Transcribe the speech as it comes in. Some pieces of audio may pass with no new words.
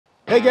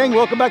Hey gang,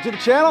 welcome back to the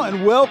channel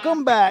and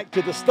welcome back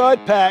to the Stud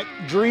Pack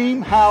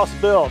Dream House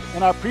build.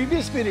 In our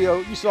previous video,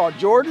 you saw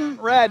Jordan,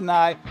 Rad, and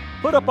I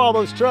put up all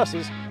those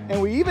trusses, and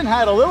we even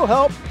had a little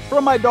help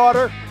from my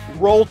daughter,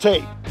 roll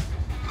tape.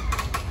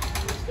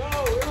 Let's go,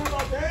 we're on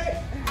all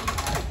day.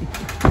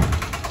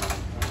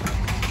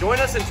 Join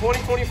us in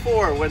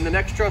 2024 when the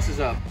next truss is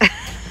up.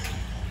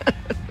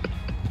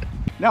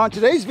 Now in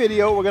today's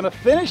video, we're gonna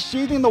finish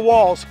sheathing the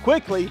walls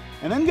quickly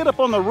and then get up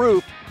on the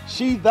roof,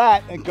 sheathe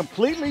that, and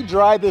completely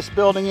dry this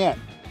building in.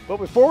 But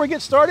before we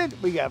get started,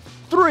 we have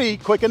 3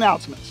 quick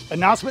announcements.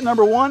 Announcement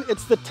number 1,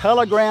 it's the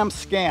Telegram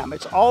scam.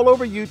 It's all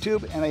over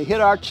YouTube and they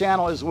hit our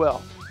channel as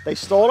well. They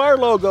stole our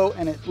logo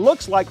and it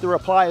looks like the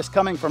reply is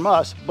coming from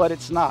us, but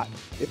it's not.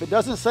 If it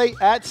doesn't say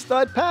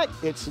 @StudPack,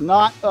 it's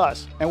not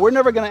us. And we're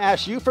never gonna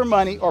ask you for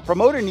money or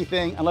promote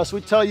anything unless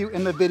we tell you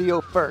in the video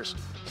first.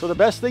 So the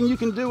best thing you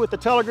can do with the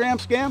Telegram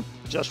scam,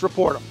 just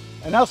report them.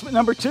 Announcement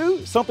number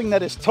 2, something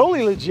that is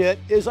totally legit,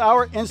 is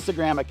our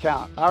Instagram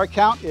account. Our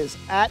account is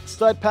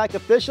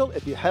 @StudPackOfficial.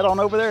 If you head on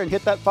over there and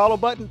hit that follow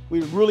button, we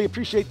really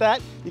appreciate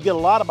that. You get a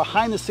lot of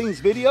behind the scenes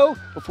video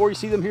before you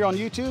see them here on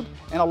YouTube,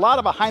 and a lot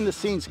of behind the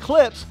scenes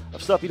clips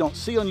of stuff you don't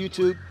see on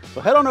YouTube. So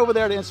head on over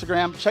there to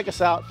Instagram, check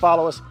us out,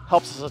 follow us,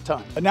 helps us a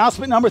ton.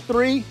 Announcement number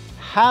 3,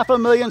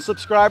 500,000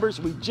 subscribers.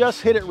 We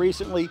just hit it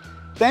recently.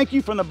 Thank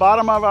you from the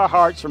bottom of our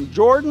hearts from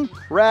Jordan,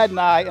 Rad, and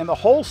I, and the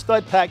whole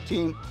Stud Pack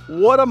team.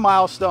 What a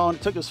milestone.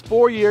 It took us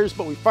 4 years,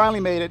 but we finally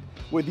made it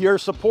with your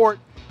support.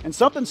 And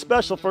something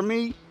special for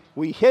me,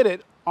 we hit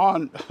it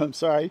on,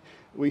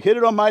 we hit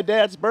it on my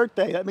dad's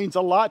birthday. That means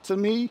a lot to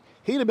me.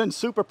 He'd have been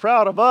super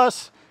proud of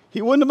us.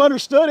 He wouldn't have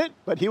understood it,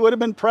 but he would have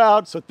been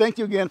proud. So thank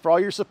you again for all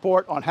your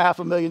support on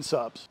 500,000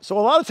 subs. So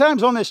a lot of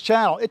times on this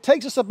channel, it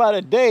takes us about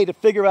a day to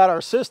figure out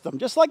our system,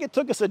 just like it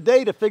took us a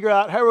day to figure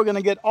out how we're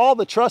gonna get all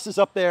the trusses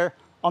up there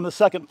on the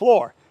second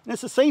floor. And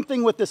it's the same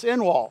thing with this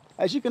end wall.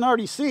 As you can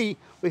already see,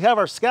 we have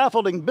our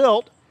scaffolding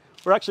built.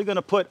 We're actually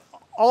gonna put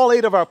all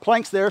 8 of our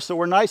planks there so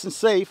we're nice and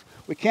safe.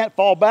 We can't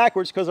fall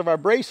backwards because of our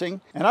bracing.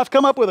 And I've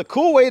come up with a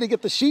cool way to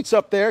get the sheets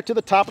up there to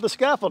the top of the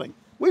scaffolding.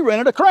 We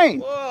rented a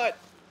crane. What?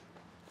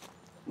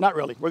 Not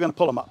really, we're gonna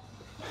pull them up.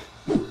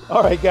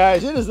 All right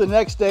guys, it is the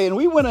next day and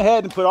we went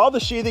ahead and put all the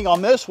sheathing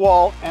on this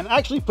wall and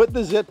actually put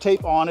the zip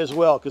tape on as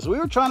well, because we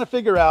were trying to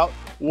figure out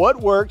what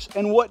works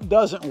and what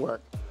doesn't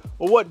work.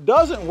 Well, what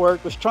doesn't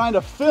work was trying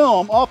to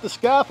film off the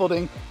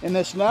scaffolding in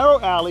this narrow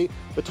alley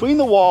between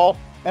the wall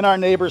and our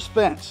neighbor's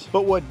fence.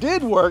 But what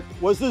did work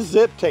was the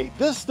zip tape.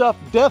 This stuff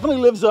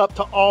definitely lives up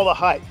to all the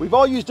hype. We've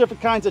all used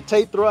different kinds of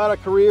tape throughout our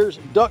careers,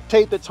 duct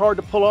tape that's hard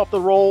to pull off the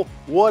roll,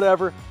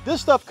 whatever. This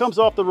stuff comes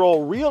off the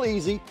roll real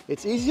easy.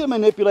 It's easy to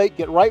manipulate,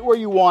 get right where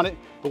you want it.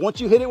 But once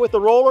you hit it with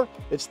the roller,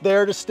 it's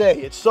there to stay.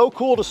 It's so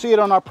cool to see it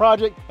on our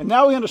project. And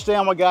now we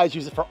understand why guys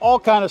use it for all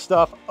kind of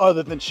stuff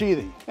other than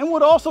sheathing. And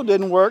what also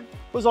didn't work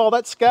was all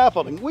that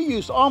scaffolding. We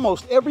used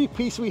almost every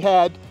piece we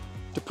had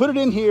to put it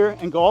in here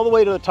and go all the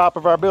way to the top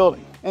of our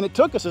building. And it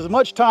took us as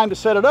much time to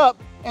set it up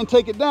and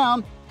take it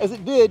down as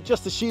it did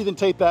just to sheathe and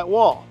tape that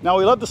wall. Now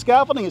we love the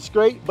scaffolding, it's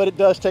great, but it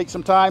does take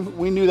some time.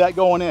 We knew that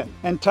going in.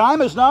 And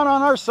time is not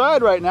on our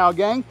side right now,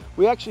 gang.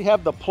 We actually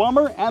have the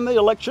plumber and the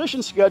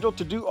electrician scheduled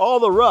to do all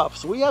the rough.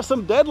 So we have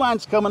some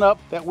deadlines coming up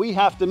that we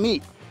have to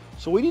meet.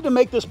 So we need to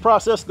make this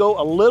process go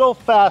a little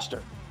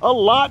faster. A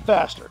lot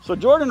faster. So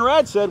Jordan and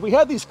Rad said, we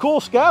have these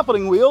cool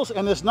scaffolding wheels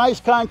and this nice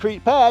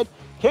concrete pad.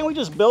 Can't we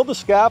just build the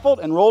scaffold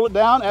and roll it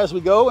down as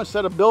we go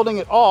instead of building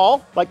it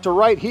all, like to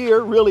right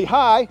here, really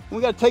high? And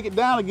we gotta take it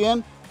down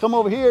again, come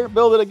over here,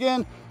 build it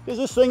again, because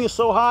this thing is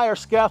so high, our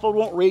scaffold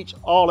won't reach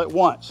all at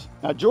once.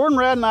 Now, Jordan,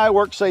 Rad, and I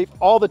work safe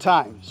all the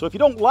time. So if you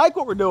don't like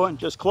what we're doing,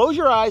 just close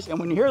your eyes, and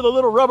when you hear the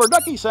little rubber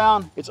ducky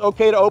sound, it's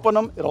okay to open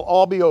them. It'll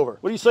all be over.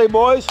 What do you say,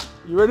 boys?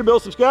 You ready to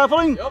build some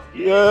scaffolding? Yep.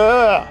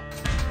 Yeah.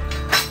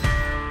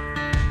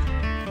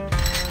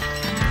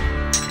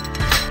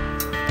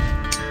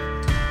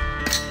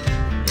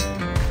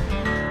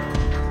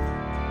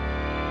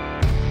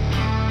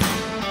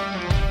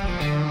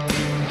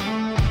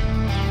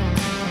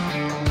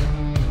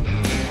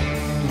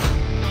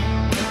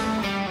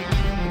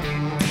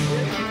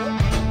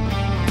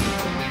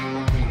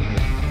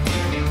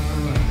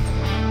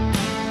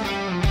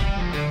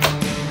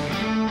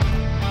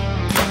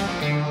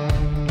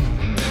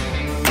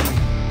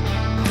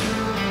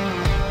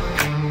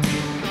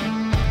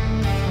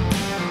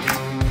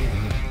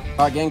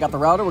 All right, gang, got the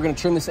router. We're gonna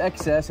trim this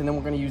excess, and then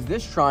we're gonna use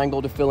this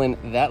triangle to fill in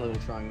that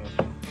little triangle.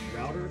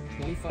 Router,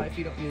 25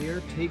 feet up in the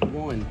air, take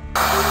 1.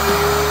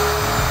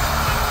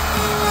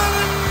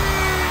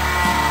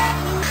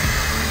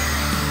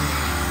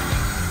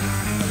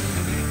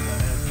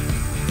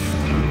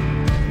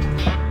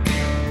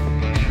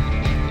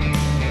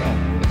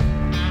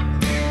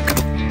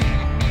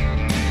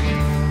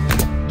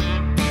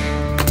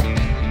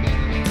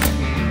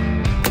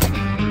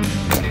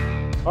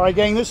 All right,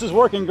 gang, this is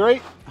working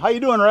great. How you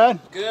doing, Rad?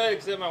 Good,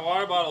 except my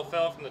water bottle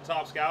fell from the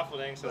top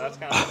scaffolding, so that's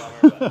kind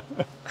of a bummer.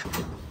 But.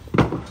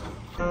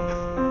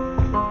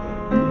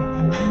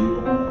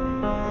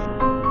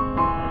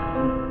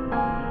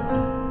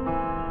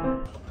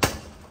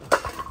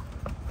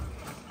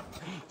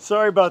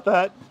 sorry about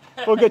that.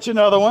 We'll get you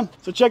another one.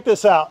 So check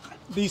this out.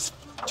 These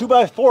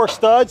 2x4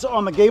 studs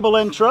on the gable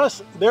end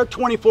truss, they're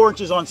 24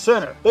 inches on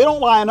center. They don't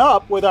line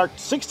up with our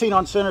 16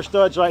 on center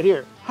studs right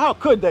here. How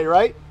could they,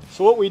 right?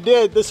 So what we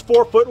did, this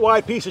 4-foot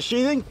wide piece of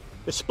sheathing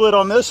is split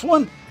on this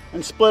one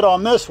and split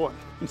on this one.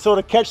 And so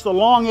to catch the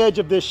long edge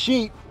of this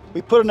sheet,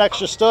 we put an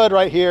extra stud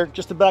right here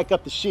just to back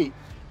up the sheet.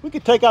 We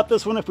could take out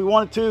this one if we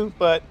wanted to,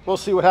 but we'll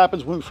see what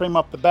happens when we frame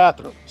up the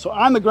bathroom. So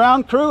I'm the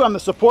ground crew, I'm the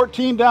support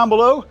team down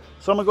below.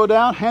 So I'm gonna go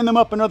down, hand them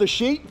up another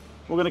sheet.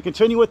 We're gonna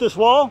continue with this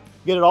wall,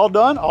 get it all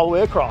done all the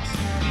way across.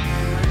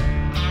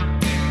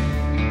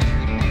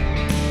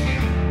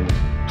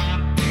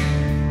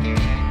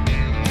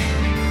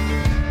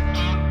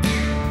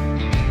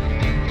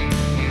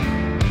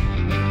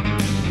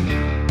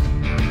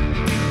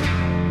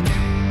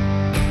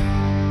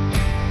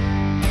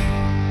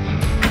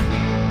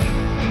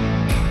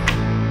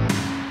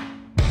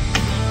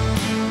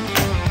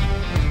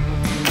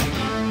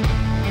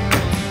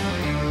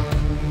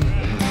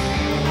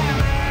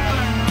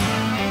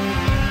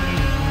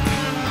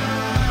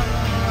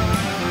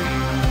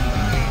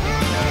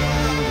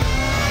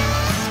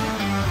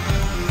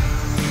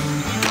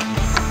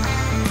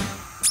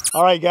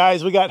 All right,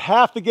 guys, we got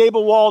half the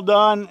gable wall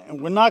done, and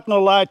we're not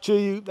gonna lie to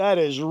you, that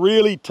is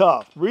really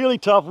tough,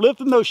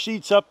 lifting those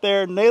sheets up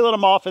there, nailing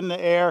them off in the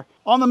air.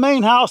 On the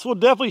main house, we'll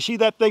definitely sheet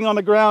that thing on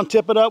the ground,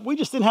 tip it up. We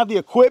just didn't have the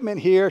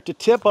equipment here to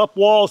tip up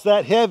walls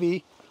that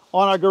heavy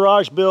on our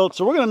garage build,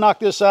 so we're gonna knock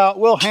this out.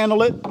 We'll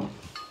handle it.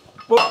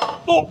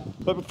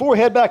 But before we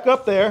head back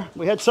up there,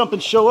 we had something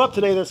show up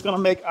today that's gonna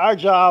make our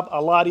job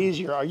a lot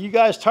easier. Are you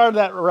guys tired of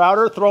that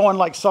router throwing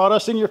like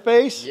sawdust in your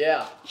face?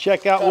 Yeah.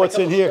 Check out what's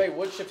in here. Straight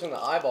wood chips in the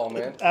eyeball,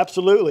 man.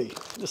 Absolutely.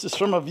 This is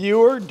from a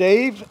viewer,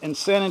 Dave in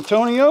San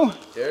Antonio.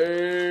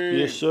 Dave.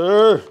 Yes,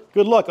 sir.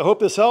 Good luck. I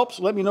hope this helps.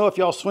 Let me know if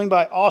y'all swing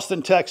by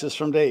Austin, Texas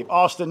from Dave.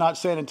 Austin, not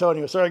San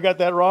Antonio. Sorry, I got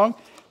that wrong.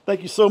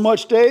 Thank you so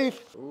much,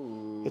 Dave.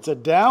 Ooh. It's a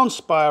down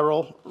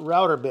spiral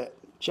router bit.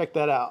 Check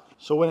that out.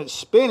 So when it's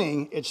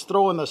spinning, it's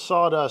throwing the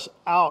sawdust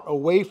out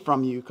away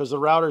from you because the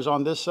router's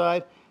on this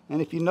side.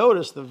 And if you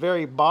notice, the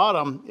very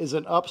bottom is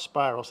an up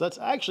spiral. So that's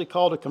actually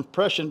called a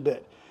compression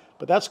bit.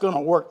 But that's gonna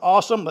work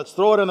awesome. Let's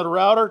throw it into the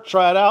router,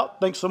 try it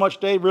out. Thanks so much,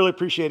 Dave. Really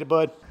appreciate it,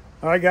 bud.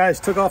 All right, guys,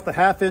 took off the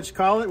 1/2-inch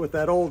collet with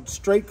that old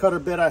straight cutter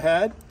bit I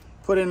had.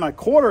 Put in my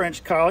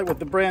 1/4-inch collet with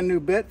the brand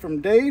new bit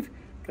from Dave.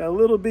 Got a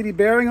little bitty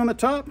bearing on the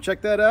top. Check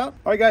that out.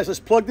 All right, guys,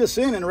 let's plug this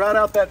in and route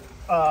out that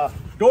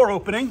door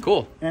opening.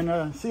 Cool.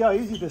 And see how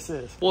easy this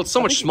is. Well, it's so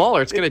much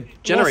smaller. It's going to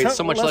generate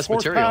so much less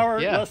material. Horsepower,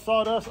 Yeah. less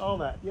sawdust, all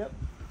that. Yep.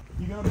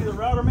 You gonna be the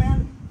router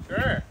man?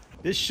 Sure.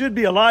 This should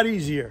be a lot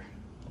easier.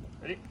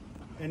 Ready?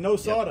 And no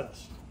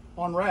sawdust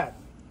on rad.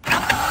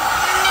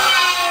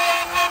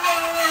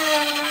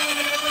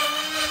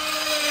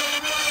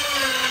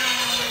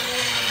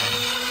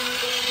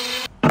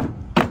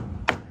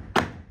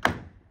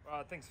 Wow,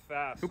 that thing's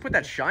fast. Who put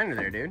that shine in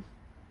there, dude?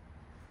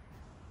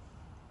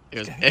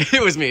 It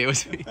was me. It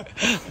was me. Yeah.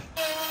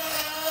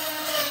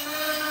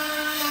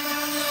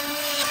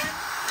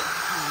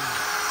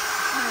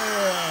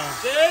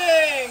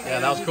 Dang! Yeah,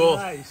 that was cool.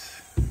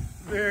 Nice.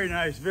 Very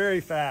nice. Very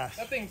fast.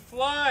 That thing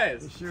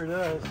flies. It sure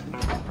does.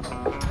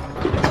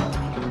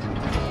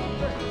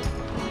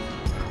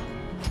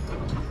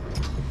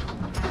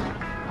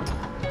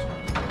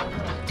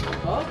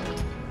 Huh?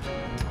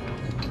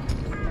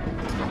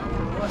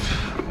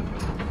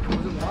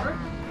 Was it water?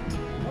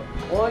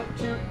 1,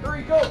 2,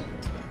 3, go!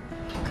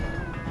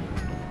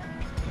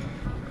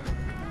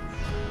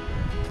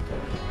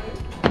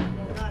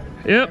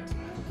 Yep.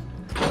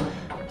 All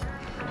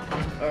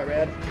right,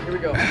 Rad. Here we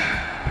go.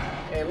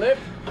 And lift.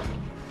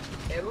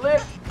 And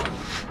lift.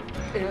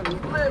 And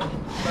lift. All right,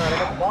 I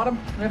got the bottom.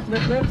 Lift,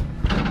 lift, lift.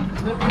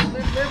 Lift, lift,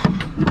 lift, lift.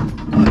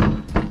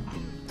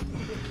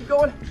 Keep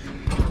going.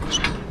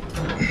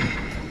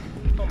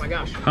 Oh my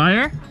gosh.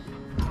 Higher?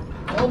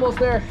 Almost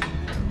there.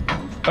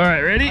 All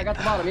right, ready? I got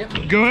the bottom, yep.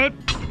 Go ahead.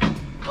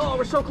 Oh,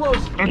 we're so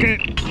close.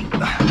 Okay.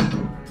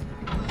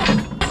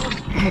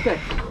 Okay,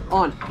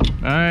 on.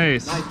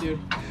 Nice. Nice, dude.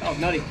 Oh,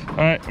 nutty. All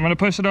right, I'm gonna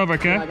push it over,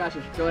 okay? Yeah, I got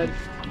you. Go ahead.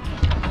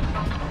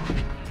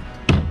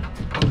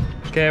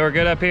 Okay, we're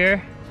good up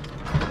here.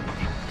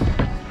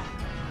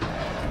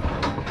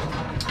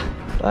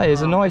 That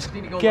is a nice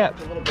Need to go gap.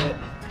 left a little bit.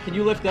 Can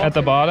you lift up? At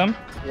the bottom?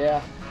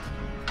 Yeah.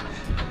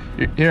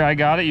 Here, I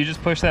got it. You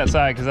just push that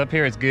side, because up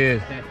here it's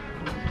good. Okay.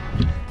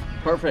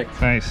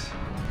 Perfect. Nice.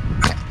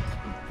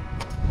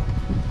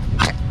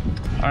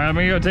 All right, I'm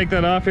gonna go take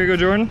that off. Here you go,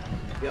 Jordan.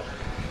 Yep.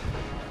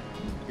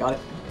 Got it.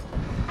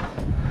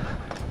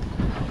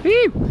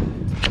 Woo!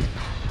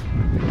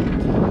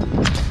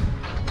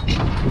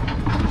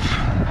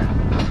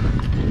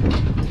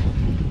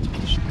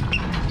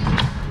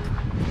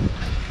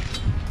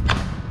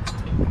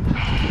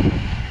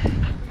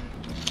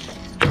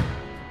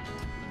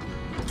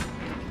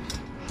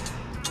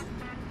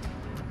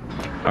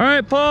 All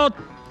right, Paul,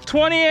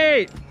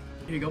 28.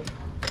 Here you go.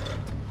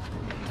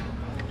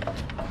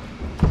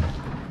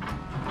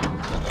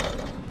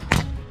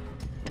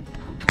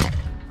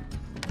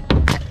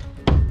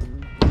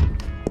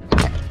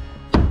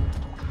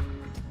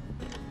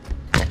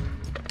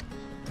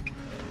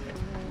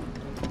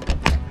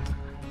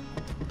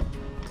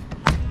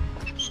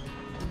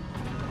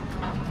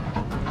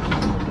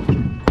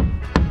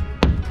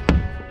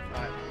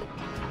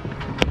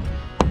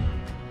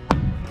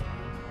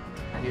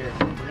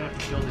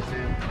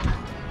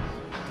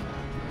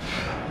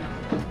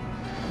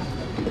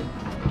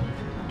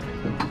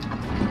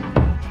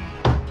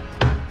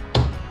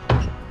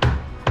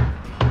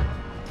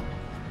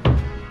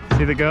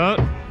 See the goat?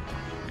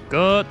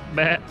 Goat,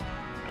 bat.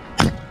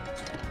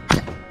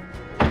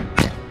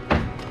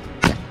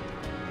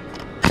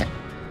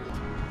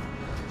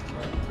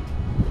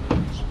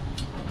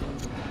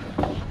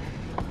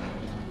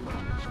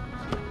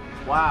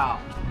 Wow.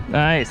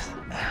 Nice. You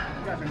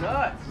guys are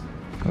nuts.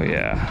 Oh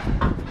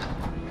yeah.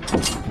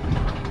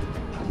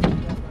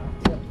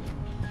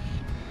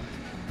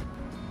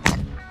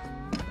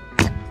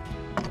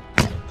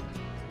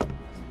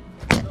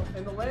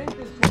 And the length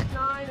is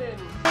 29 and...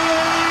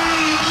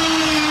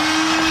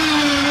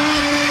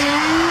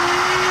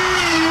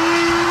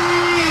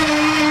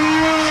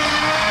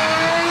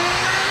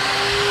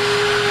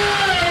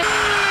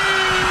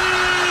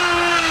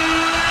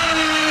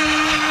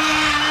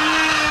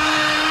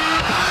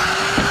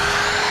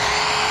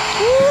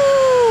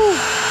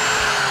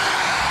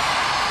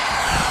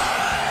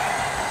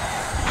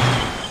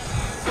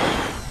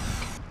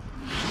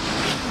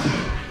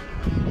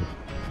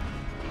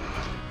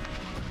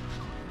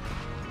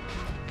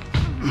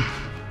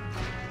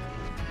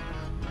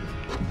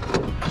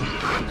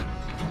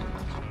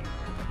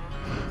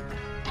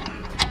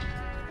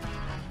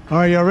 All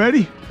right, y'all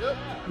ready? Yep.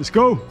 Let's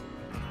go.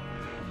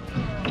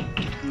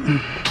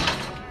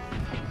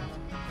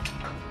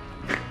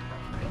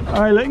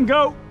 All right, letting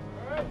go.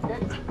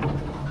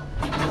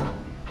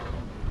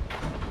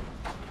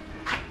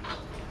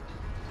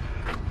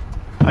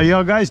 How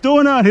y'all guys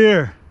doing out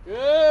here?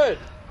 Good.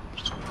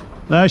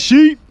 Last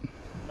sheep.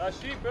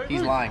 Last sheep, baby.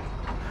 He's lying.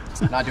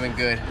 Not doing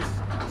good.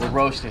 We're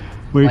roasted.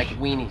 We- like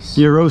weenies.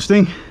 You're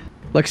roasting.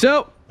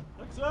 Lexo.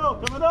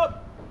 Lexo, coming up.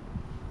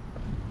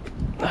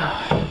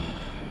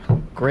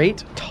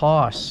 Great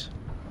toss.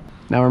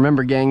 Now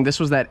remember, gang, this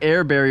was that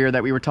air barrier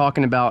that we were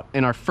talking about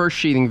in our first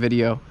sheathing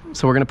video.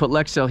 So we're gonna put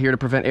Lexcel here to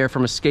prevent air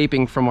from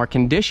escaping from our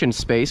conditioned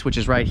space, which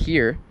is right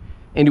here,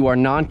 into our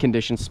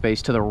non-conditioned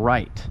space to the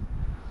right.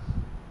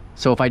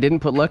 So if I didn't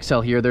put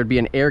Lexcel here, there'd be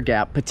an air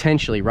gap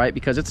potentially, right?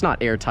 Because it's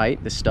not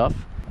airtight, this stuff.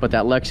 But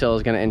that Lexcel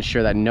is gonna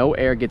ensure that no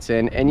air gets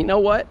in. And you know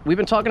what? We've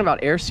been talking about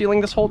air sealing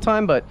this whole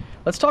time, but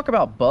let's talk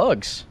about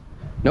bugs.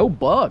 No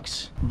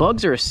bugs.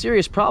 Bugs are a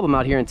serious problem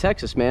out here in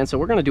Texas, man. So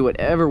we're gonna do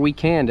whatever we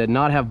can to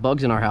not have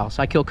bugs in our house.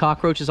 I kill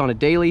cockroaches on a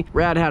daily.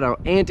 Rad had an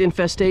ant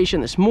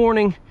infestation this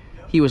morning.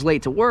 He was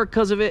late to work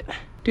because of it.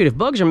 Dude, if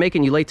bugs are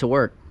making you late to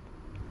work,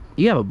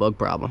 you have a bug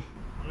problem.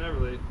 I'm never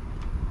late.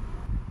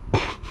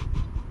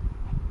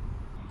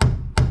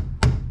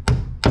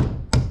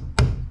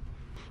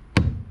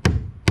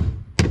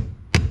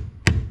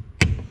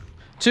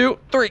 2,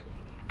 3.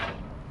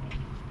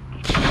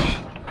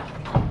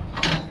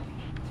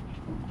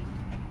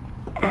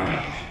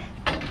 I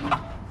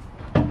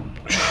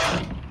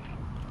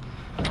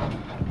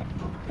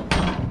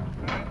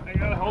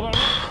gotta hold on.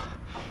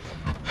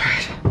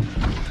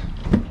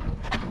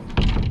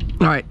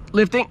 All right,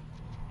 lifting,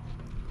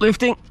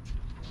 lifting,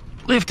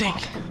 lifting.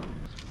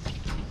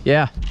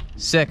 Yeah,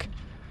 sick.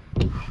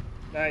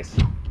 Nice.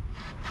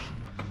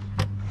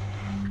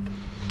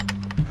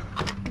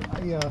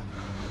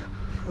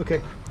 Okay.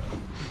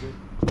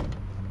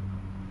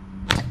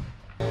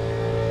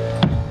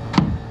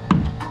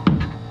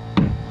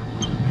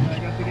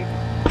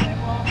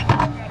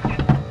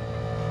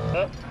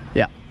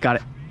 Yeah, got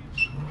it.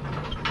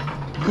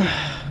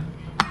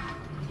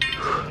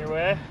 Your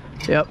way.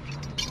 Yep.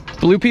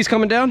 Blue piece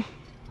coming down.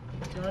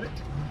 Got it.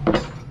 All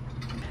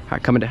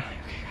right, coming down.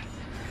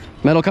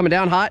 Metal coming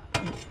down, hot.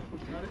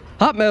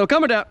 Hot metal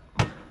coming down.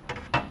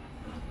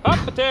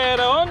 Hot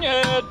potato on your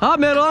head. Hot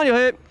metal on your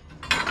head.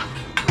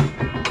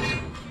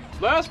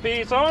 Last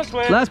piece on its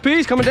way. Last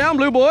piece coming down,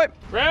 blue boy.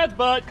 Rad's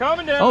butt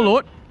coming down. Oh,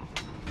 Lord.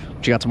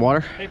 You got some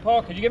water? Hey,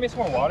 Paul, could you get me some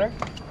more water?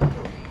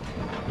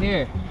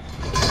 Here.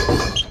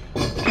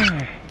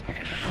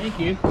 Thank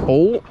you.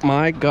 Oh,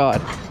 my God.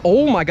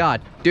 Oh, my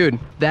God. Dude,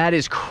 that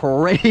is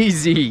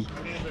crazy.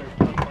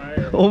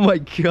 Oh, my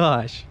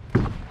gosh.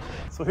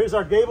 So here's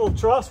our gable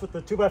truss with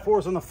the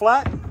 2x4s on the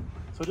flat.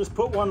 So just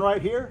put one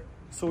right here.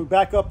 So we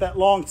back up that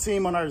long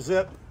seam on our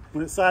zip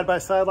when it's side by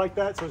side like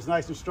that, so it's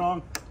nice and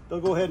strong. They'll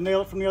go ahead and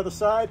nail it from the other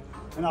side,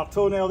 and I'll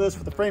toe nail this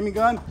with the framing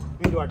gun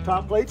into our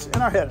top plates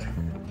and our header.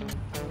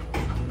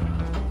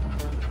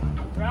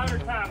 Router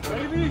top,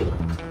 baby.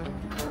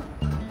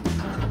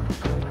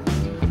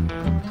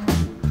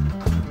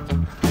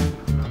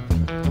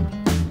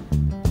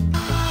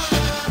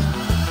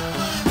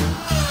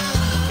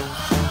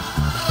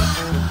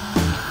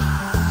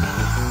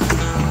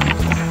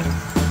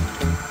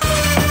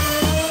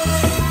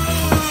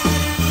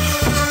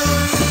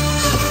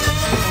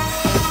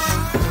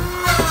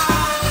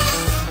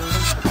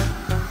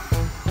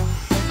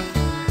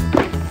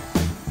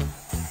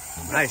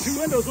 Nice. 2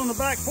 windows on the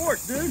back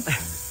porch, dude.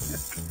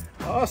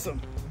 Awesome.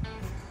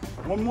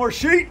 One more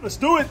sheet, let's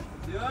do it.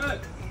 Do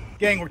it.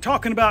 Gang, we're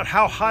talking about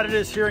how hot it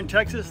is here in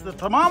Texas. The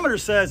thermometer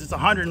says it's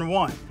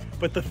 101,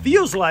 but the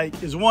feels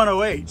like is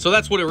 108. So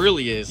that's what it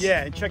really is.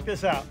 Yeah, and check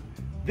this out.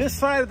 This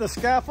side of the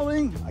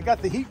scaffolding, I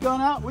got the heat gun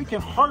out. We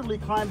can hardly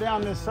climb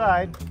down this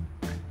side.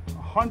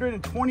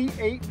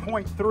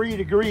 128.3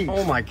 degrees.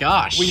 Oh my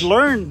gosh. We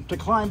learned to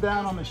climb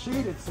down on the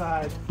shaded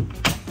side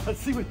Let's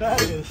see what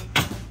that is.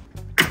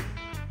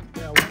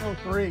 Yeah,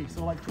 103,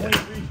 so like 20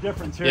 degrees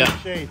difference here in the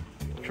shade.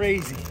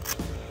 Crazy.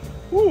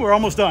 Ooh, we're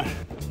almost done.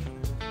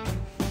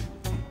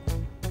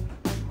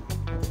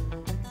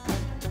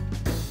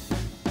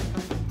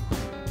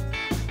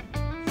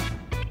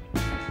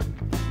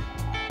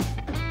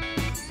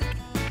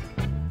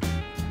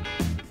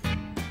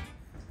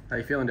 How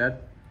you feeling, Dad?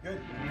 Good.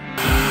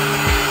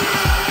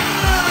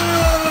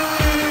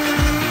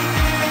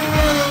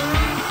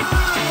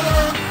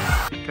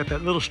 Got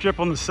that little strip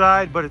on the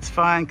side, but it's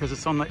fine because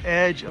it's on the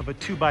edge of a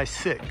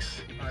 2x6.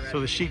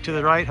 So the sheet to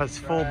the right has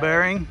full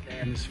bearing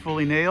and is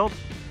fully nailed.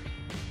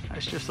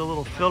 That's just a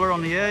little filler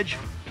on the edge.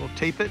 We'll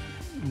tape it,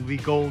 it'll be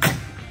gold.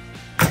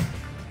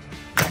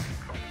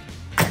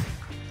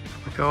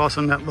 Look how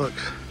awesome that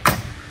looks.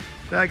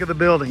 Back of the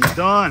building,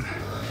 done.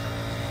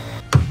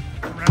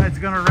 Ride's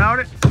gonna route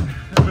it.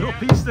 That little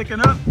piece sticking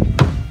up.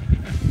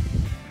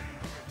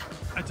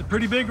 That's a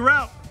pretty big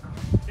route.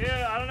 Dude,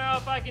 I don't know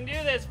if I can do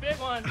this big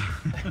one.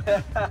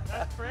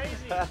 That's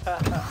crazy.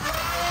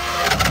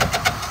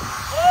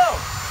 Whoa!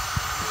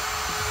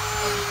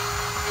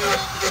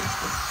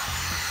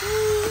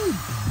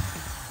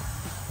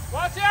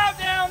 Watch out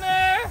down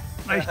there!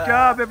 Nice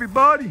job,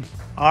 everybody.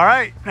 All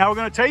right, now we're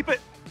gonna tape it.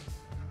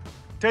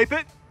 Tape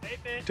it.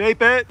 Tape it.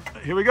 Tape it.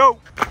 Here we go.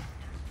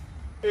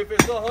 If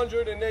it's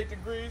 108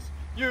 degrees,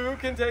 you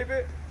can tape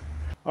it.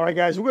 All right,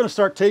 guys, we're gonna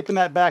start taping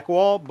that back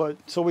wall, but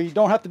so we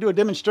don't have to do a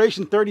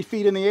demonstration 30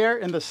 feet in the air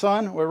in the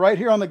sun. We're right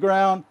here on the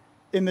ground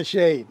in the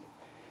shade.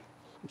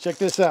 Check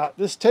this out.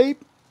 This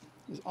tape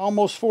is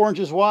almost 4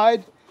 inches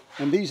wide,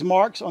 and these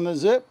marks on the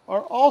zip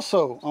are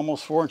also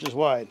almost 4 inches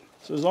wide.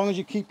 So as long as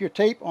you keep your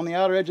tape on the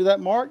outer edge of that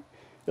mark,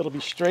 it'll be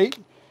straight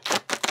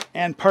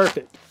and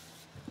perfect.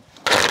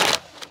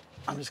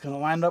 I'm just gonna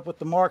line it up with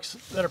the marks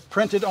that are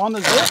printed on the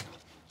zip.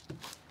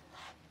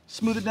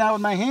 Smooth it down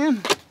with my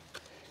hand.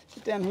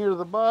 Get down here to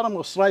the bottom,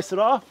 we'll slice it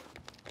off.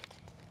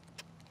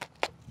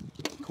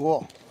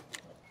 Cool.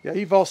 Yeah,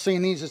 you've all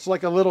seen these. It's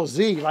like a little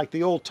Z, like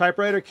the old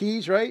typewriter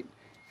keys, right?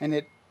 And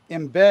it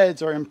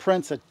embeds or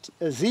imprints a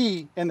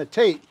Z in the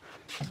tape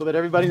so that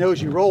everybody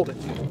knows you rolled it.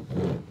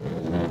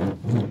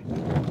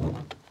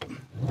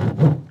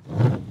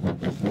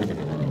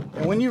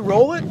 And when you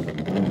roll it,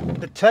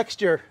 the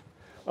texture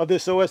of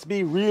this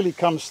OSB really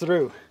comes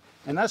through.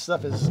 And that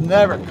stuff is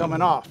never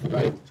coming off,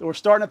 right? So we're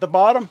starting at the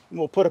bottom, and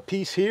we'll put a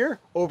piece here,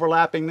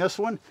 overlapping this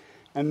one.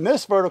 And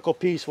this vertical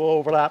piece will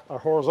overlap our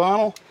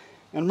horizontal.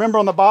 And remember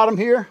on the bottom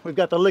here, we've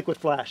got the liquid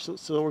flash.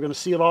 So we're gonna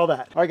seal all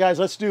that. All right, guys,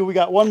 we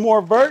got one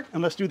more vert,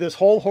 and let's do this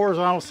whole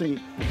horizontal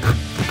seam.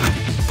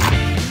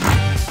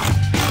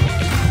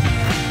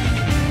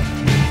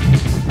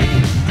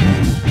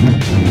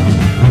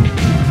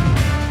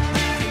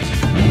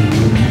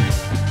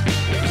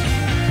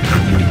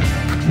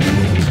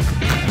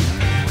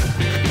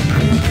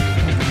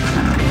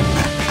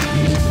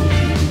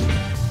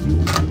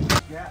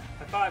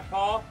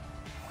 Paul.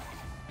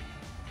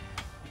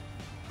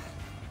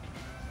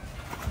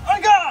 Oh my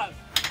God!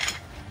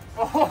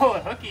 Oh,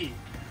 hooky.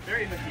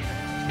 Very hooky.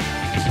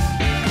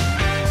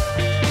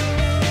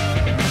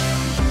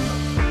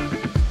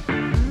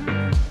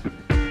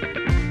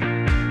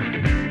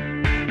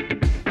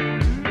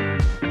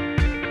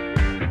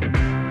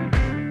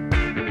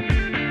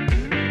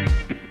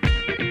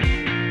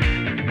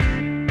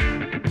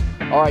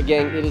 All right,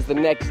 gang, it is the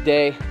next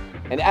day.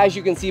 And as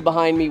you can see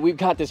behind me, we've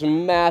got this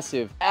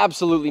massive,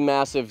 absolutely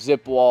massive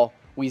zip wall.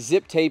 We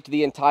zip taped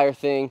the entire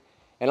thing.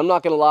 And I'm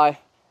not gonna lie,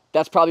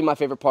 that's probably my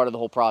favorite part of the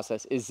whole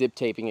process is zip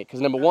taping it.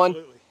 Because number one,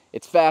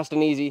 it's fast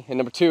and easy. And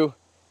number two,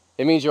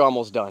 it means you're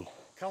almost done.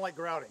 Kind of like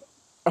grouting.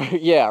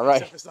 Yeah,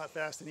 right. Except it's not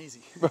fast and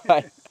easy.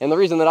 Right. And the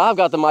reason that I've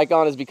got the mic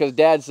on is because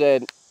Dad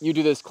said, you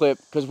do this clip,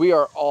 because we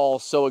are all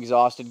so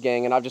exhausted,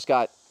 gang, and I've just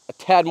got a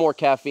tad more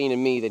caffeine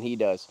in me than he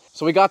does.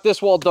 So we got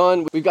this wall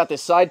done. We've got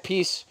this side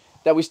piece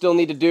that we still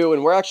need to do,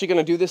 and we're actually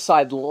gonna do this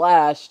side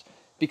last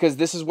because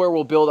this is where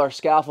we'll build our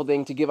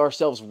scaffolding to give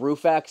ourselves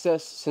roof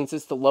access since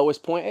it's the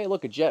lowest point. Hey,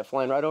 look, a jet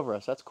flying right over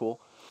us, that's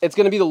cool. It's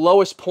gonna be the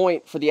lowest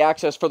point for the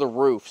access for the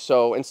roof.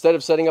 So instead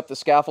of setting up the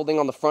scaffolding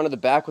on the front of the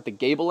back with the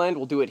gable end,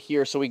 we'll do it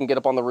here so we can get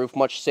up on the roof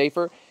much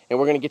safer. And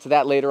we're gonna get to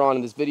that later on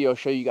in this video,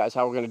 show you guys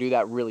how we're gonna do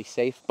that really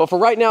safe. But for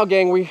right now,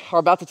 gang, we are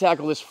about to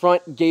tackle this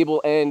front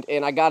gable end,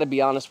 and I gotta be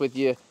honest with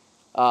you,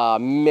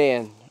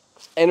 man,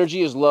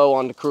 energy is low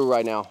on the crew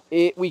right now.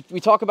 We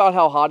talk about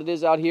how hot it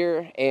is out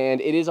here, and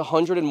it is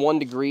 101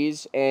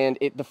 degrees, and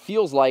it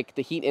feels like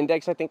the heat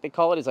index, I think they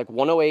call it, is like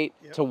 108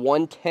 to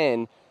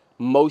 110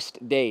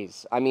 most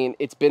days. I mean,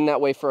 it's been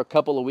that way for a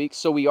couple of weeks,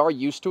 so we are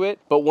used to it.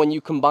 But when you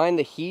combine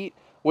the heat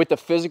with the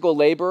physical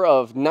labor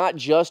of not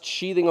just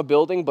sheathing a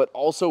building, but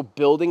also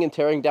building and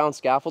tearing down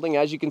scaffolding,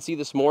 as you can see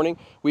this morning,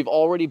 we've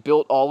already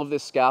built all of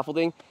this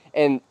scaffolding,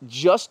 and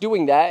just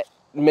doing that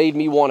made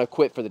me want to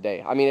quit for the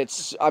day. I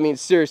mean,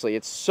 seriously,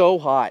 it's so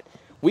hot.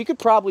 We could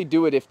probably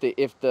do it if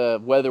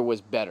the weather was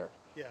better.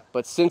 Yeah.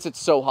 But since it's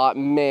so hot,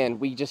 man,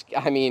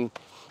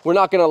 we're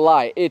not gonna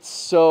lie, it's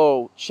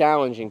so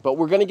challenging. But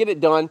we're gonna get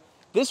it done.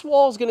 This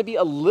wall is going to be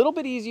a little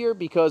bit easier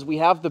because we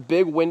have the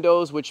big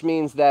windows, which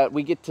means that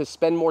we get to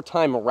spend more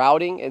time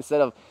routing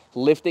instead of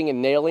lifting and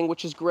nailing,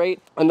 which is great.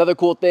 Another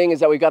cool thing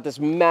is that we've got this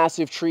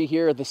massive tree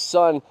here. The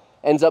sun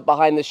ends up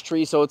behind this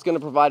tree, so it's going to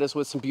provide us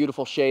with some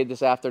beautiful shade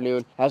this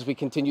afternoon as we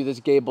continue this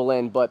gable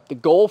end. But the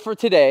goal for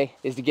today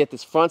is to get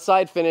this front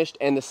side finished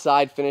and the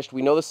side finished.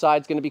 We know the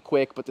side's going to be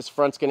quick, but this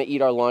front's going to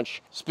eat our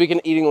lunch. Speaking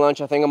of eating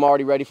lunch, I think I'm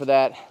already ready for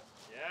that.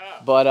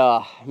 Yeah.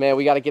 But man,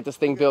 we got to get this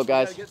thing built,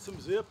 guys. Get some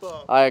zip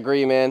up. I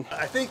agree, man.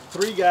 I think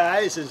 3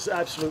 guys is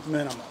absolute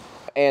minimum.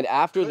 And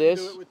after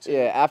this,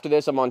 after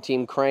this, I'm on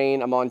team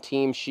crane. I'm on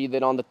team sheath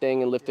it on the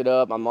thing and lift it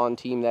up. I'm on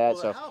team that.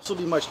 Well, so the house will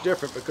be much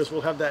different because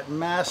we'll have that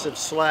massive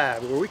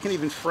slab where we can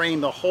even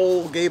frame the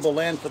whole gable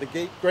end for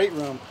the great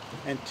room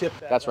and tip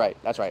that. That's right.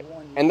 That's right.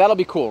 And that'll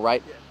be cool,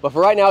 right? Yeah. But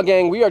for right now,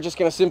 gang, we are just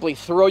going to simply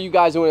throw you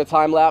guys into a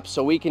time lapse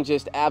so we can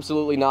just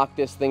absolutely knock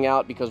this thing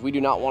out because we do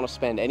not want to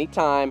spend any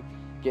time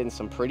getting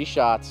some pretty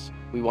shots.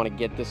 We want to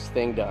get this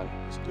thing done.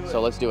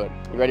 So let's do it.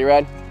 You ready,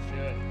 Red?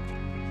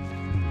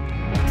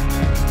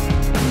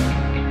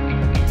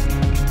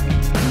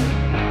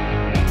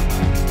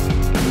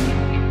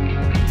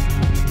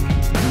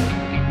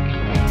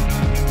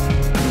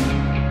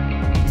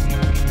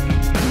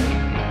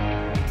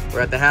 We're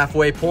at the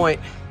halfway point.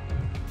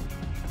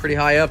 Pretty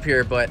high up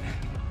here, but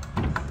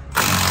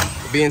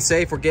we're being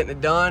safe, we're getting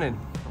it done, and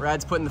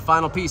Rad's putting the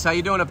final piece. How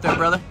you doing up there,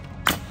 brother?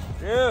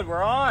 Dude,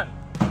 we're on.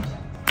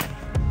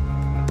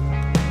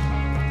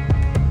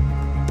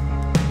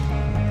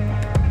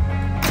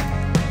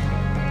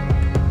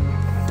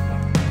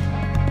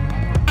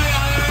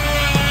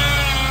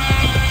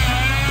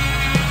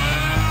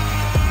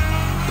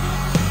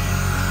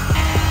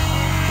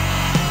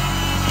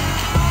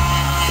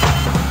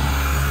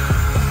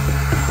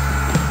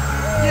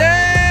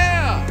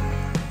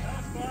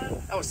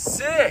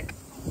 Sick.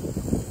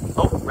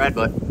 Oh, rad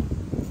butt.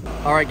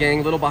 All right, gang,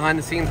 a little behind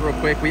the scenes real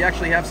quick. We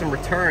actually have some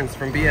returns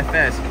from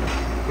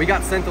BFS. We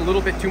got sent a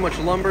little bit too much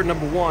lumber,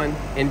 number one,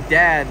 and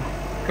Dad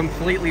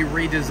completely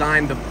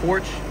redesigned the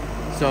porch.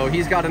 So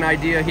he's got an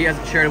idea. He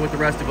hasn't shared it with the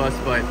rest of us,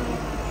 but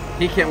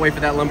he can't wait for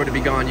that lumber to be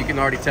gone. You can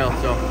already tell.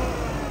 So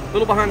a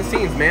little behind the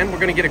scenes, man. We're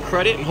gonna get a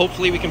credit and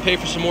hopefully we can pay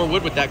for some more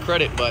wood with that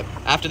credit. But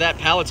after that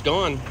pallet's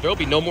gone, there'll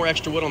be no more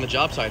extra wood on the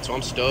job site. So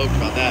I'm stoked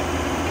about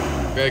that.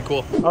 Very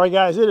cool. All right,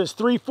 guys, it is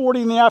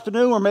 3:40 in the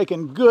afternoon. We're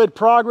making good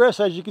progress.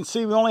 As you can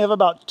see, we only have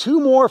about 2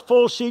 more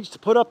full sheets to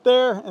put up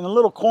there in the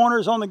little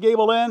corners on the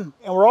gable end.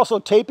 And we're also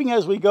taping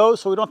as we go,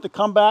 so we don't have to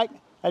come back.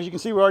 As you can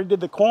see, we already did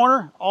the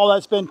corner. All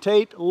that's been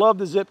taped. Love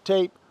the zip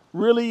tape.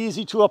 Really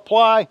easy to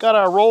apply. Got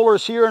our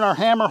rollers here and our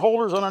hammer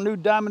holders on our new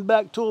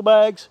Diamondback tool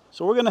bags.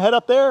 So we're gonna head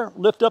up there,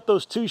 lift up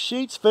those 2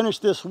 sheets, finish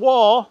this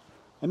wall,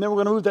 and then we're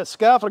gonna move that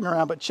scaffolding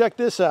around. But check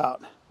this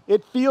out.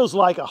 It feels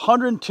like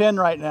 110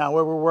 right now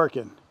where we're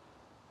working.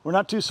 We're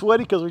not too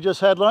sweaty because we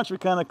just had lunch. We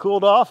kind of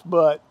cooled off,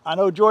 but I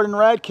know Jordan and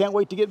Rad can't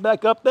wait to get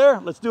back up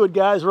there. Let's do it,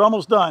 guys. We're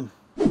almost done.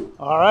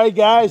 All right,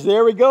 guys,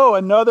 there we go.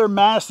 Another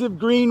massive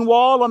green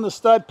wall on the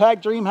Stud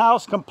Pack Dream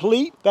House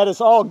complete. That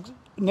is all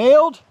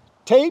nailed,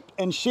 taped,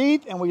 and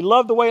sheathed, and we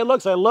love the way it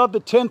looks. I love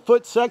the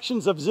 10-foot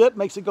sections of zip.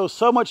 Makes it go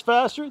so much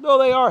faster, though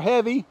they are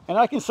heavy. And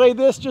I can say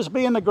this, just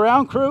being the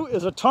ground crew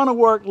is a ton of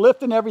work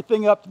lifting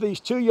everything up to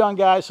these 2 young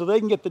guys so they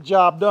can get the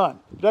job done.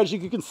 But as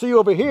you can see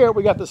over here,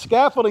 we got the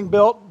scaffolding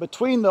built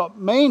between the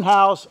main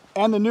house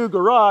and the new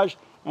garage.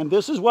 And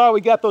this is why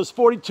we got those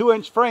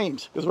 42-inch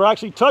frames, because we're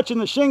actually touching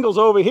the shingles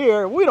over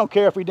here. We don't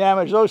care if we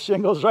damage those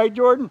shingles, right,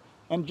 Jordan?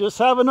 And just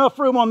have enough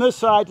room on this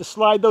side to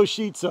slide those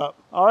sheets up.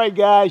 All right,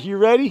 guys, you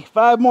ready?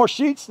 5 more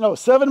sheets? No,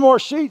 7 more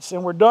sheets,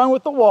 and we're done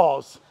with the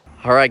walls.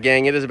 All right,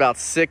 gang, it is about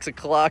 6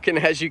 o'clock, and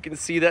as you can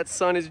see, that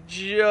sun is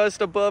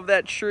just above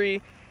that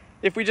tree.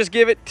 If we just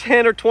give it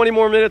 10 or 20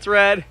 more minutes,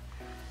 Rad,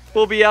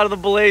 we'll be out of the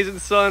blazing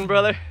sun,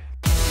 brother.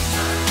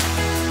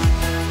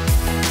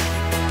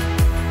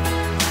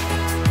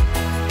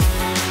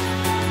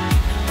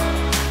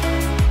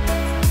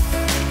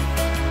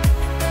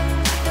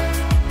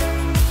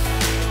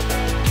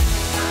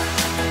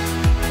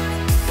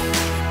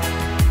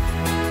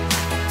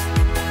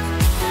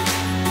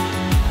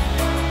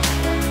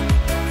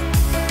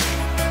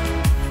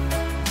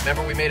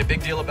 Remember, we made a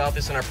big deal about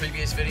this in our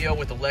previous video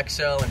with the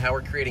Lexel and how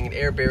we're creating an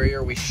air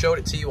barrier. We showed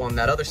it to you on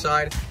that other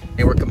side,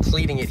 and we're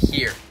completing it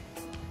here.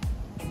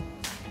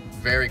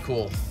 Very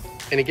cool.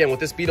 And again, what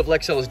this bead of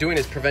Lexel is doing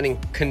is preventing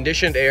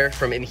conditioned air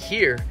from in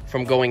here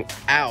from going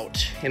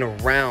out and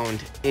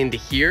around into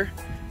here.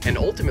 And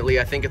ultimately,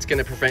 I think it's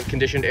gonna prevent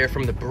conditioned air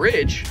from the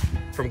bridge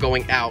from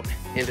going out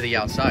into the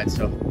outside.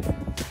 So,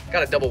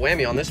 got a double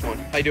whammy on this one.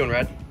 How you doing,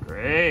 Rad?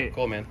 Great.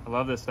 Cool, man. I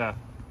love this stuff.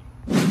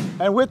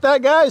 And with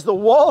that, guys, the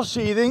wall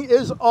sheathing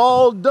is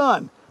all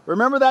done.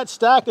 Remember that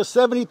stack of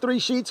 73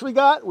 sheets we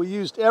got? We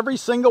used every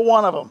single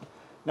one of them.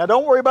 Now,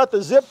 don't worry about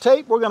the zip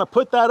tape. We're gonna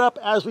put that up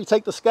as we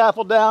take the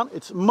scaffold down.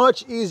 It's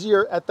much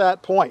easier at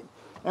that point.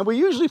 And we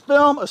usually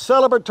film a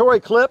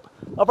celebratory clip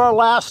of our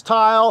last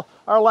tile,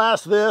 our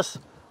last this,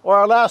 or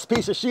our last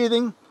piece of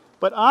sheathing.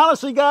 But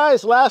honestly,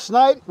 guys, last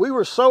night we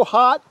were so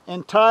hot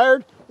and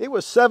tired. It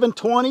was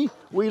 7:20.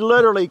 we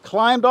literally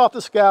climbed off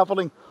the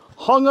scaffolding,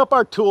 hung up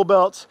our tool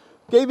belts,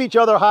 gave each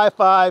other a high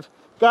five,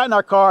 got in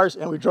our cars,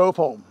 and we drove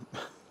home.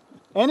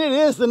 And it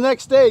is the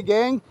next day,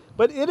 gang,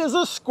 but it is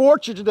a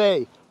scorcher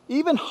today,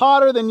 even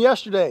hotter than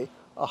yesterday.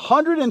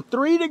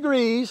 103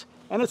 degrees,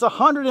 and it's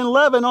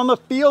 111 on the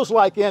feels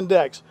like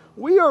index.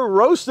 We are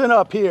roasting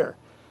up here.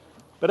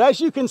 But as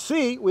you can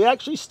see, we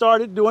actually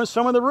started doing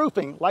some of the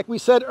roofing. Like we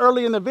said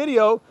early in the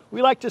video,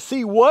 we like to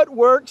see what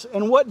works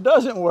and what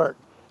doesn't work.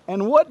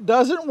 And what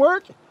doesn't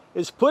work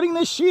is putting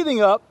this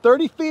sheathing up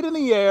 30 feet in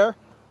the air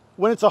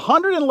when it's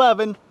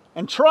 111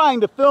 and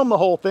trying to film the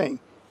whole thing.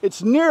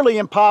 It's nearly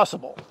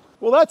impossible.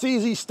 Well, that's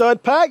easy,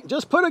 stud pack.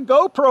 Just put a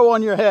GoPro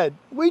on your head.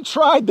 We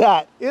tried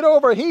that. It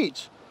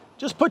overheats.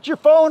 Just put your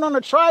phone on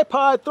a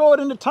tripod, throw it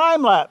into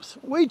time lapse.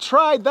 We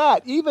tried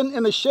that, even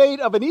in the shade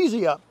of an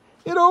Easy Up.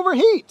 It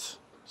overheats.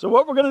 So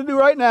what we're gonna do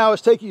right now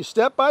is take you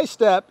step by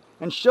step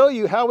and show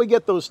you how we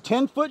get those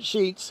 10-foot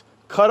sheets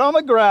cut on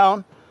the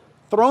ground,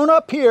 thrown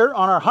up here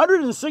on our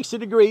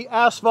 160-degree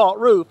asphalt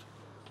roof,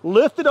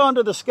 lifted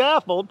onto the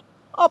scaffold,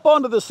 up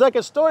onto the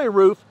second-story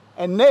roof,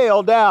 and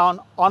nailed down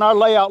on our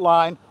layout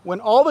line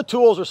when all the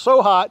tools are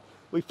so hot,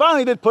 we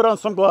finally did put on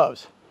some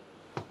gloves.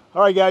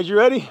 All right, guys, you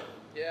ready?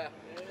 Yeah.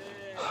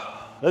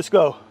 Let's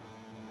go.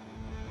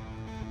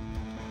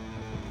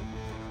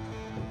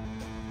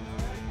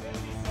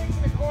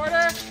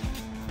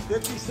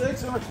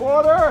 56 and a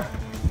quarter.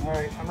 All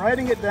right, I'm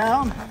writing it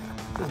down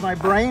because my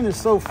brain is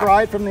so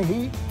fried from the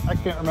heat, I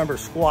can't remember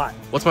squat.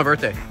 What's my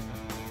birthday?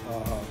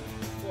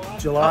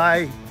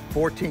 July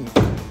 14th.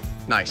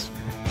 Nice.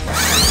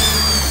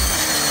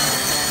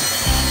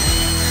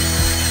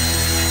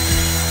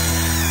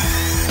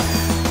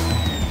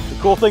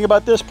 The cool thing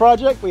about this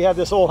project, we have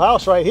this old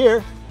house right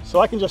here, so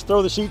I can just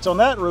throw the sheets on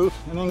that roof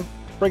and then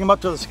bring them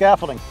up to the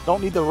scaffolding.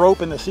 Don't need the rope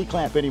and the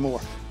C-clamp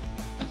anymore.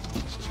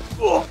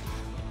 Oh.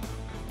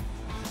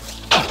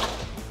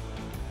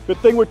 Good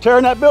thing we're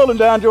tearing that building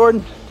down,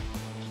 Jordan.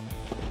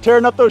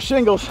 Tearing up those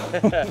shingles.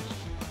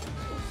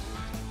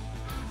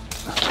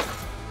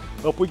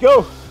 Up we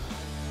go.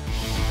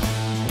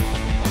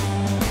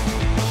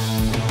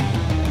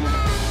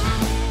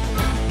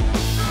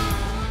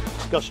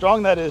 Look how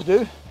strong that is,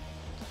 dude.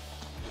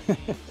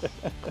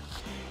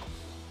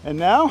 And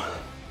now,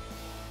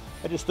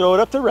 I just throw it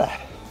up to Rad.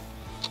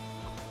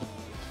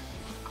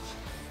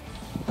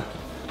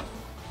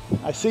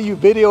 I see you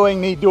videoing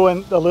me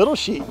doing the little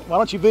sheet. Why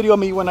don't you video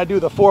me when I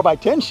do the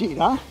 4x10 sheet,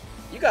 huh?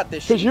 You got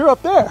this sheet. Because you're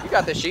up there. You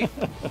got this sheet.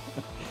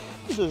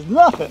 This is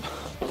nothing.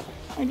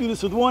 I can do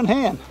this with one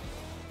hand.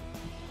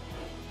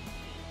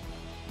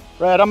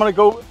 Brad, I'm gonna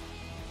go,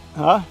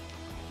 huh?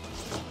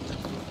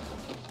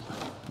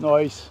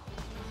 Nice.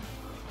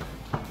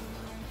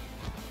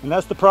 And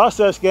that's the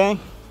process, gang.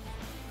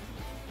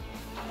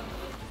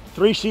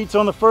 3 sheets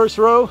on the first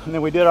row, and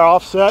then we did our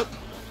offset.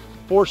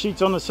 4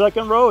 sheets on the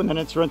second row, and then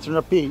it's rinse and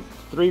repeat.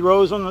 3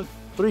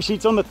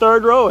 sheets on the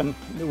third row, and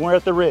we're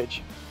at the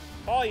ridge.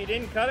 Paul, you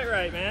didn't cut it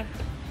right, man.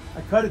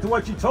 I cut it to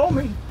what you told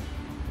me.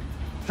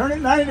 Turn it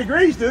 90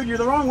 degrees, dude. You're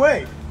the wrong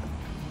way.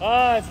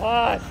 Oh, it's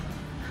hot.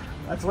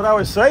 That's what I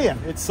was saying.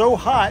 It's so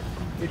hot,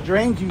 it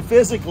drains you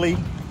physically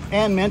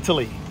and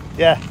mentally.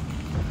 Yeah.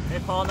 Hey,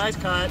 Paul, nice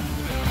cut.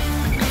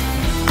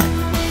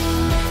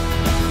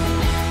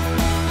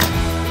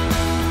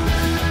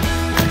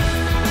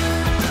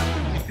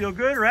 Feel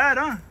good, Rad,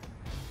 huh?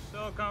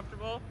 So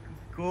comfortable.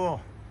 Cool.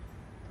 All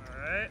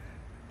right.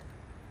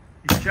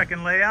 You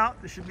checking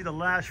layout? This should be the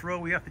last row.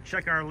 We have to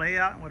check our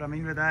layout. What I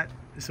mean by that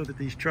is so that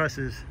these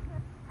trusses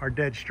are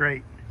dead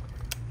straight.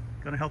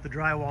 Gonna help the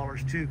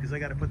drywallers too, because they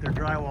got to put their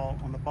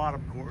drywall on the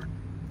bottom cord.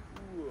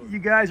 Ooh. You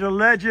guys are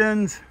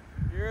legends.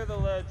 You're the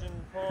legend,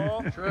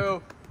 Paul.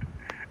 True.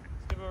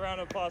 Let's give a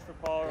round of applause for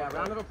Paul. Yeah,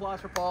 round of applause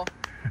for Paul.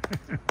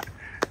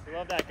 We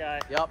love that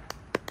guy. Yep.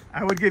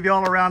 I would give you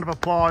all a round of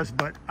applause,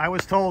 but I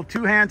was told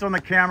 2 hands on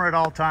the camera at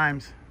all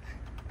times.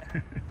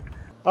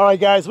 All right,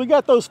 guys, we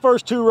got those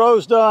first 2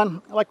 rows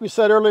done. Like we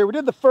said earlier, we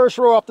did the first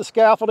row off the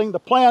scaffolding. The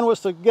plan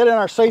was to get in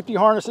our safety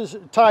harnesses,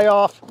 tie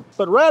off,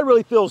 but Rad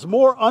really feels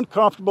more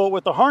uncomfortable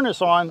with the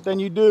harness on than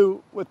you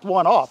do with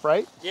one off,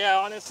 right? Yeah,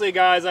 honestly,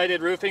 guys, I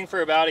did roofing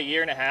for about 1.5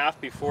 years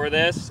before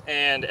this,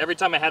 and every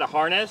time I had a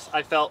harness,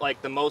 I felt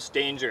like the most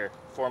danger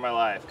for my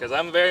life, because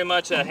I'm very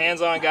much a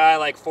hands-on guy,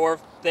 like 4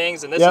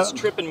 things, and this is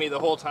tripping me the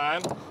whole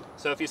time.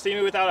 So if you see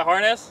me without a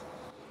harness,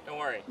 don't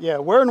worry. Yeah,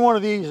 wearing one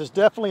of these is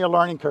definitely a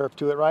learning curve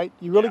to it, right?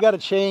 You really got to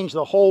change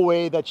the whole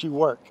way that you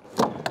work.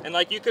 And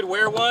like, you could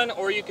wear one,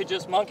 or you could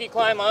just monkey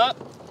climb up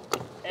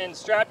and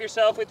strap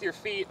yourself with your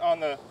feet on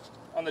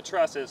the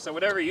trusses. So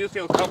whatever you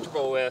feel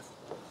comfortable with.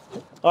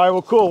 All right,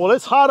 well, cool. Well,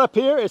 it's hot up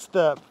here. It's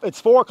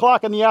 4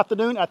 o'clock in the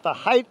afternoon at the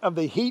height of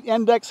the heat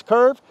index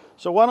curve.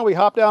 So why don't we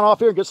hop down off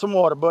here and get some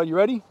water, bud? You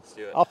ready? Let's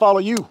do it. I'll follow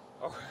you.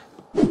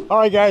 All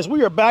right, guys,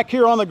 we are back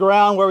here on the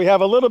ground where we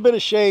have a little bit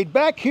of shade.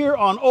 Back here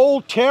on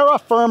old terra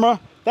firma.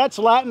 That's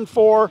Latin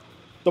for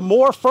the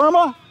more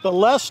firma, the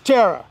less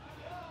terra.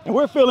 And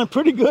we're feeling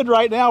pretty good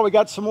right now. We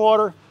got some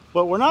water,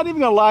 but we're not even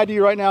gonna lie to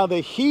you right now.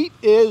 The heat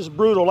is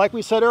brutal. Like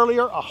we said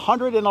earlier,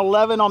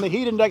 111 on the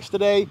heat index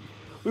today.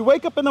 We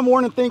wake up in the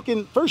morning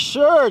thinking for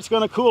sure it's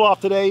going to cool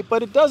off today,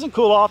 but it doesn't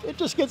cool off. It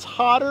just gets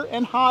hotter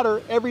and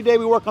hotter every day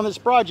we work on this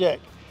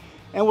project.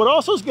 And what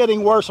also is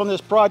getting worse on this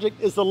project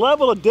is the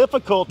level of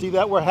difficulty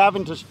that we're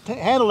having to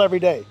handle every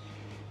day.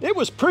 It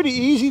was pretty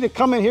easy to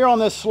come in here on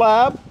this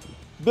slab,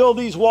 build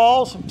these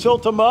walls,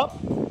 tilt them up,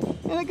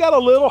 and it got a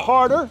little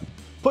harder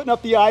putting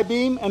up the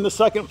I-beam and the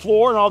second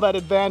floor and all that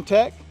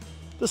Advantech.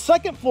 The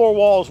second floor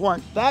walls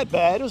weren't that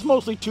bad. It was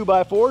mostly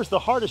 2x4s. The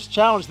hardest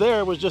challenge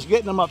there was just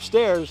getting them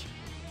upstairs.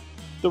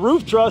 The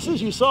roof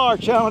trusses, you saw our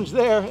challenge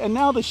there, and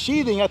now the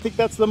sheathing, I think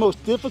that's the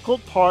most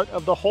difficult part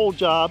of the whole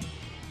job.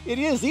 It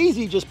is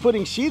easy just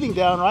putting sheathing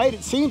down, right?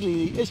 It seems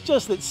easy. It's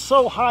just that it's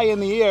so high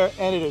in the air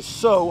and it is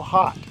so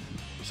hot.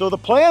 So the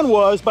plan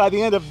was by the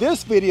end of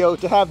this video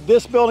to have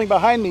this building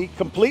behind me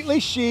completely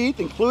sheathed,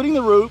 including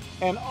the roof,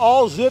 and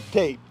all zip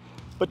tape.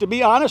 But to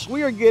be honest,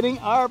 we are getting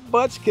our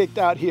butts kicked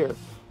out here.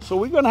 So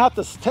we're gonna have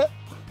to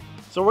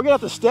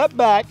step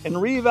back and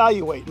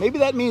reevaluate. Maybe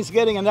that means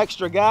getting an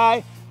extra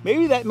guy.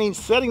 Maybe that means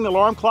setting the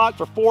alarm clock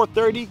for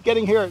 4:30,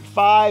 getting here at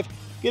 5,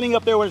 getting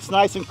up there when it's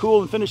nice and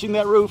cool and finishing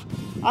that roof.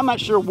 I'm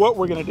not sure what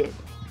we're gonna do.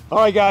 All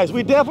right, guys,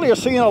 we definitely are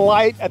seeing a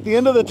light at the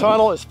end of the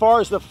tunnel as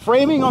far as the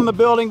framing on the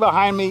building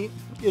behind me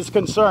is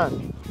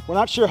concerned. We're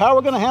not sure how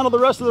we're gonna handle the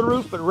rest of the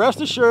roof, but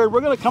rest assured,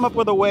 we're gonna come up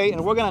with a way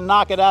and we're gonna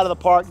knock it out of the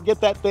park, get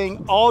that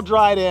thing all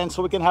dried in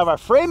so we can have our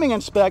framing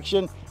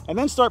inspection and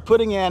then start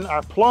putting in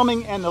our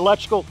plumbing and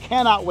electrical.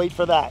 Cannot wait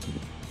for that.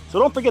 So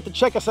don't forget to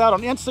check us out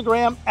on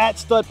Instagram at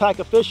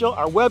StudPackOfficial,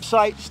 our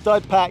website,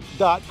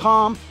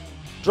 studpack.com.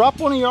 Drop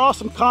one of your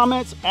awesome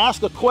comments,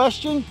 ask a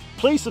question,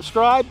 please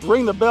subscribe,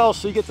 ring the bell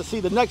so you get to see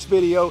the next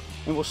video,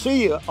 and we'll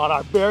see you on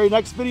our very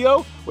next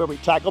video where we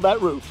tackle that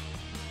roof.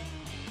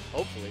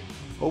 Hopefully.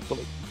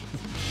 Hopefully.